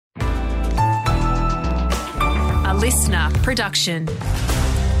listener production.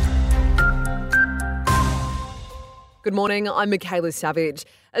 Good morning, I'm Michaela Savage.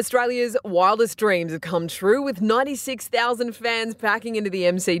 Australia's wildest dreams have come true with 96,000 fans packing into the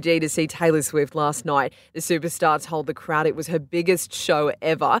MCG to see Taylor Swift last night. The superstar told the crowd it was her biggest show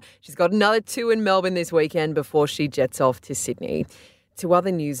ever. She's got another 2 in Melbourne this weekend before she jets off to Sydney. To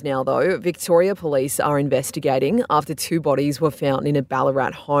other news now, though, Victoria Police are investigating after 2 bodies were found in a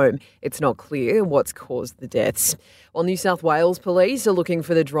Ballarat home. It's not clear what's caused the deaths. While New South Wales Police are looking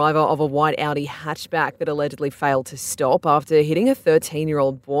for the driver of a white Audi hatchback that allegedly failed to stop after hitting a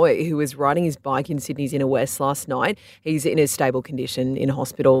 13-year-old boy who was riding his bike in Sydney's Inner West last night. He's in a stable condition in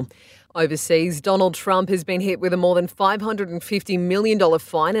hospital. Overseas, Donald Trump has been hit with a more than $550 million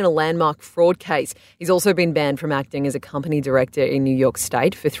fine in a landmark fraud case. He's also been banned from acting as a company director in New York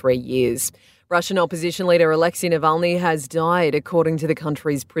State for 3 years. Russian opposition leader Alexei Navalny has died, according to the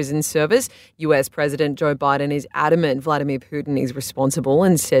country's prison service. US President Joe Biden is adamant Vladimir Putin is responsible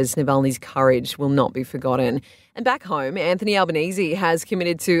and says Navalny's courage will not be forgotten. And back home, Anthony Albanese has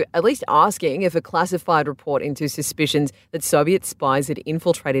committed to at least asking if a classified report into suspicions that Soviet spies had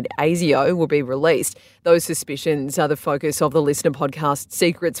infiltrated ASIO will be released. Those suspicions are the focus of the listener podcast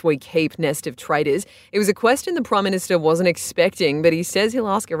Secrets We Keep, Nest of Traitors. It was a question the Prime Minister wasn't expecting, but he says he'll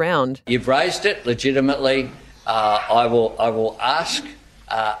ask around. You've raised it legitimately. I will ask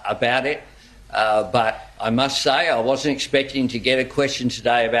about it. But I must say I wasn't expecting to get a question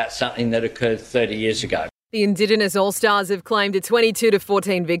today about something that occurred 30 years ago. The Indigenous All-Stars have claimed a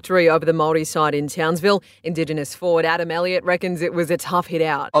 22-14 victory over the Māori side in Townsville. Indigenous forward Adam Elliott reckons it was a tough hit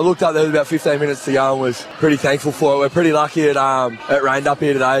out. I looked up, there was about 15 minutes to go and was pretty thankful for it. We're pretty lucky it rained up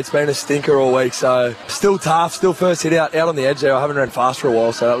here today. It's been a stinker all week, so still tough, still first hit out on the edge there. I haven't ran fast for a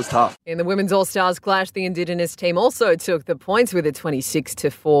while, so that was tough. In the Women's All-Stars clash, the Indigenous team also took the points with a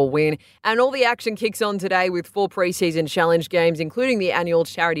 26-4 win. And all the action kicks on today with 4 pre-season challenge games, including the annual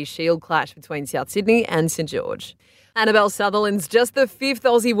Charity Shield clash between South Sydney and St George. Annabelle Sutherland's just the 5th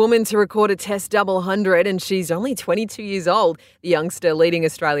Aussie woman to record a Test double hundred, and she's only 22 years old. The youngster leading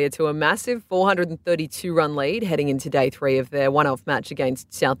Australia to a massive 432-run lead heading into day 3 of their one-off match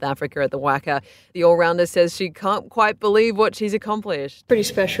against South Africa at the Wacker. The all-rounder says she can't quite believe what she's accomplished. Pretty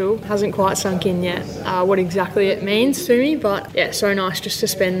special. Hasn't quite sunk in yet what exactly it means to me, but yeah, so nice just to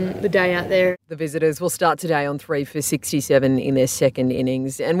spend the day out there. The visitors will start today on 3 for 67 in their second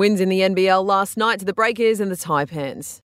innings, and wins in the NBL last night to the Breakers and the Taipans.